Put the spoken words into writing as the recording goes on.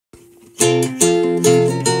To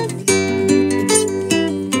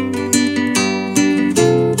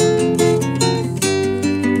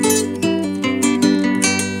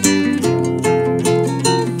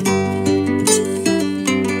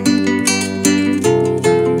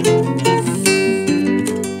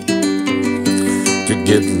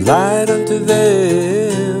give light unto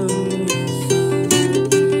them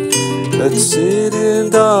that sit in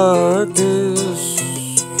darkness,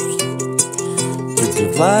 to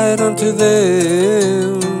give light unto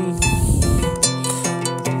them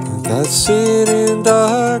that sit in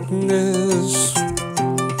darkness,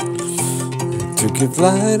 to give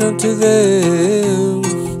light unto them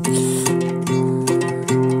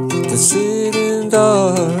that sit in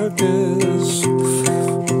darkness,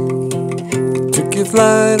 to give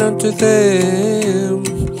light unto them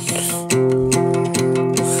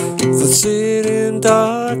that sit in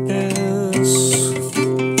darkness,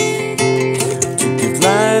 to give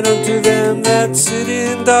light unto them that sit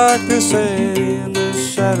in darkness and the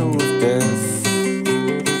shadow of death,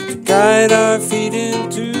 to guide our feet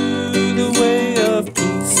into the way of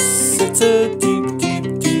peace. It's a deep,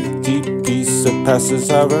 deep, deep, deep peace that passes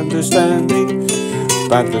our understanding,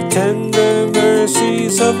 by the tender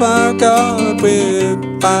mercies of our God,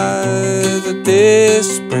 whereby the day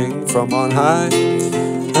spring from on high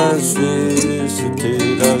has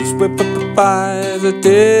visited us, whereby the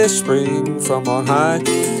day spring from on high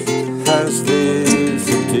has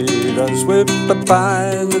visited us,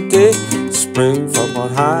 whereby the day spring from on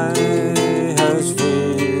high has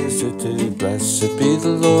visited. Blessed be the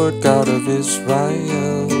Lord God of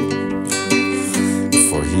Israel,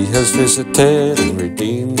 for he has visited and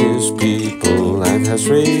redeemed his people, and has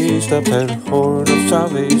raised up an horn of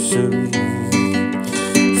salvation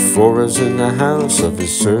for us in the house of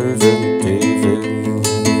his servant David.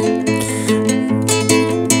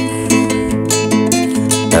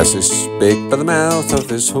 As he spake by the mouth of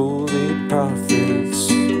his holy prophets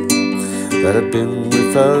that have been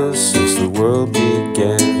with us since the world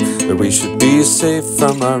began, that we should be safe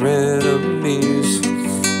from our enemies,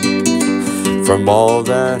 from all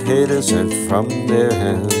that hate us and from their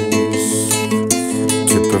hands,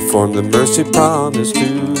 to perform the mercy promised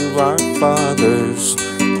to our fathers,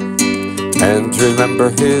 and to remember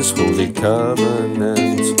his holy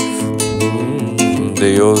covenant,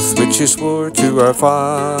 the oath which he swore to our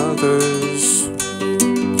fathers,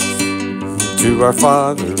 to our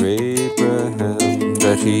father Abraham,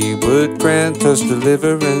 that he would grant us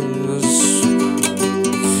deliverance,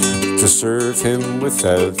 to serve him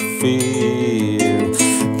without fear,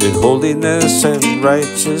 in holiness and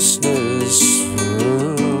righteousness,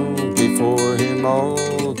 before him all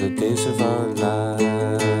the days of our lives.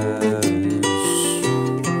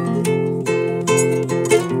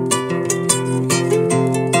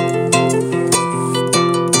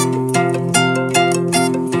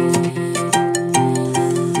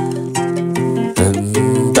 And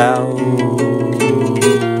thou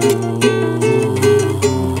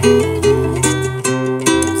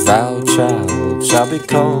child shall be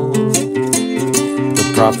called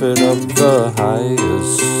the prophet of the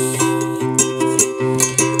highest.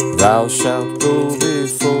 Thou shalt go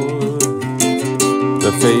before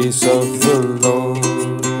the face of the Lord,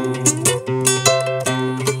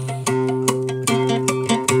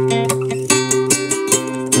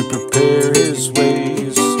 to prepare his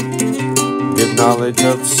ways, give knowledge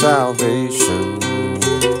of salvation,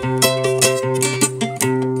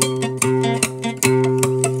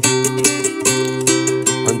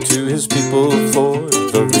 his people for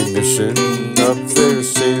the remission of their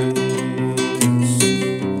sins.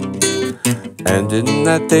 And in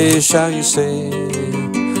that day shall you say,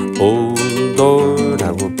 O Lord,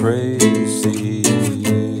 I will praise thee.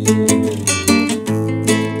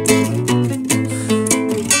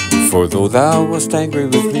 For though thou wast angry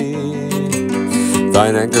with me,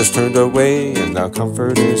 thine anger's turned away, and thou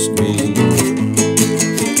comfortest me.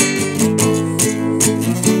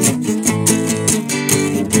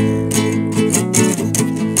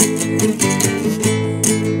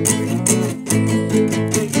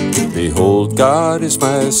 Behold, God is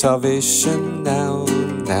my salvation now,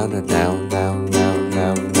 now, now, now, now, now,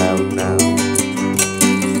 now, now, now.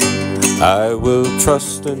 I will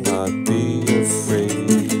trust and not be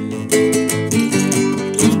afraid.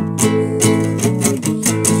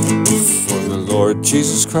 For the Lord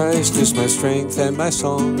Jesus Christ is my strength and my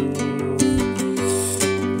song.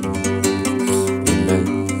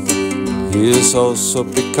 Amen. He has also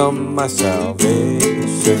become my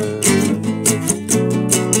salvation.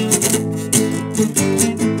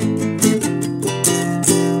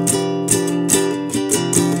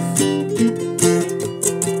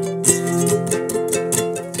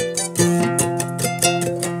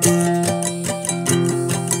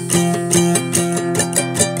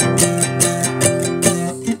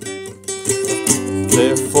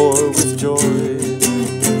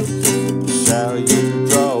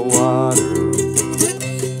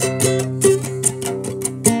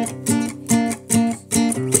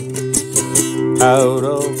 out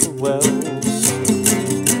of the wells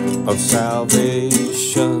of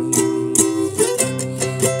salvation.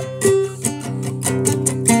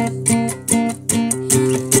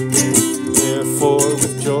 Therefore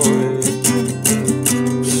with joy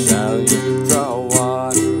shall you draw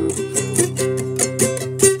water.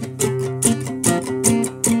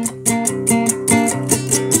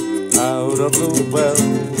 Out of the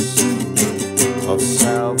wells of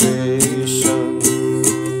salvation.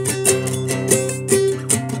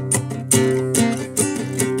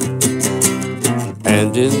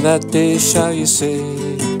 And in that day shall you say,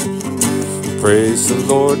 praise the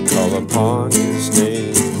Lord, call upon his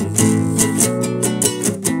name.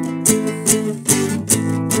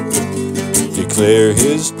 Declare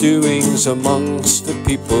his doings amongst the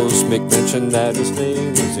peoples, make mention that his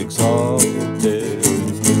name is exalted.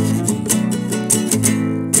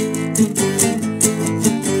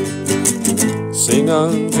 Sing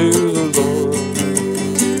unto the Lord,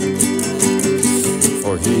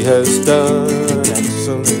 for he has done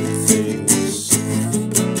excellent things.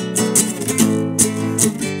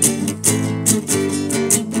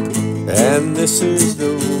 And this is the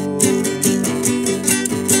rule,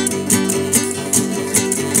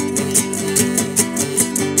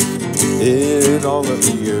 in all of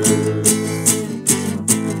the earth.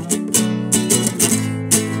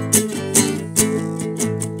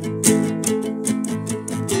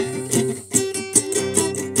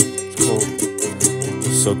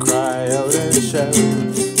 So cry out and shout,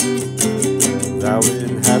 thou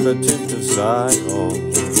inhabitant of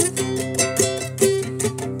Zion.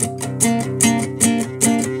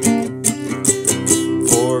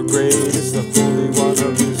 For great is the Holy One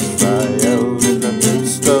of Israel in the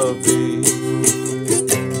midst of thee.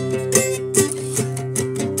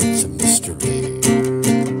 It's a mystery.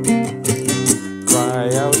 Cry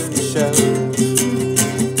out and shout,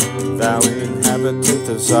 thou inhabitant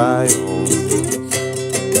of Zion.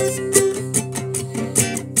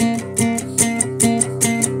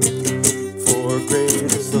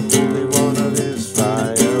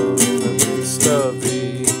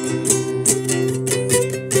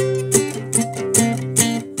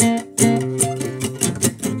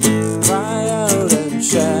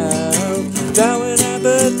 Thou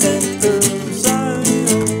inhabitant of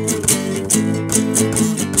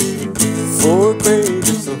Zion, for great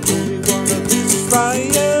is the Holy One of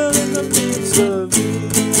Israel in the midst of thee.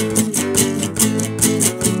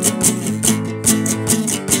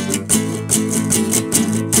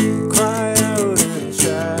 Cry out and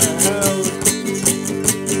shout,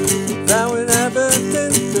 thou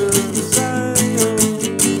inhabitant of Zion.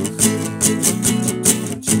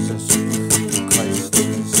 Jesus Christ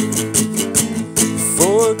is.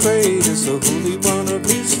 For great is the Holy One of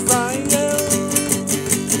Israel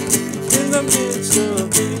in the midst of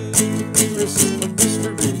thee. This is the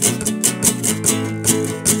mystery.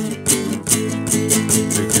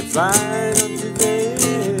 We can fly unto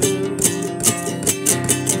them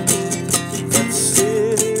that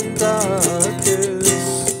sit in darkness.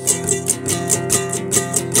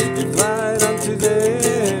 We can fly unto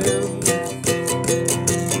them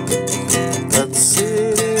that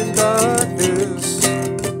sit in darkness.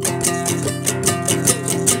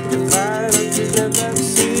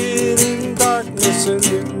 And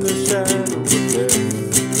in the shadow of death,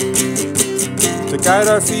 to guide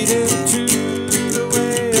our feet into the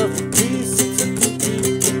way of peace,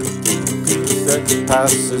 that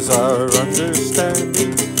passes our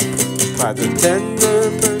understanding, by the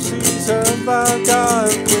tender mercies of our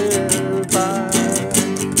God,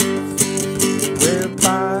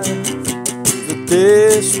 whereby the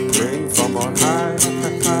day spring from on high has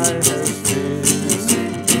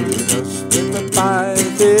visited us, whereby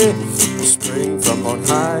the spring from on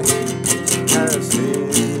high has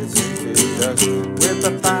visited us,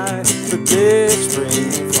 whereby the day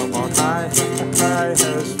spring from on high has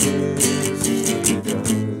visited us.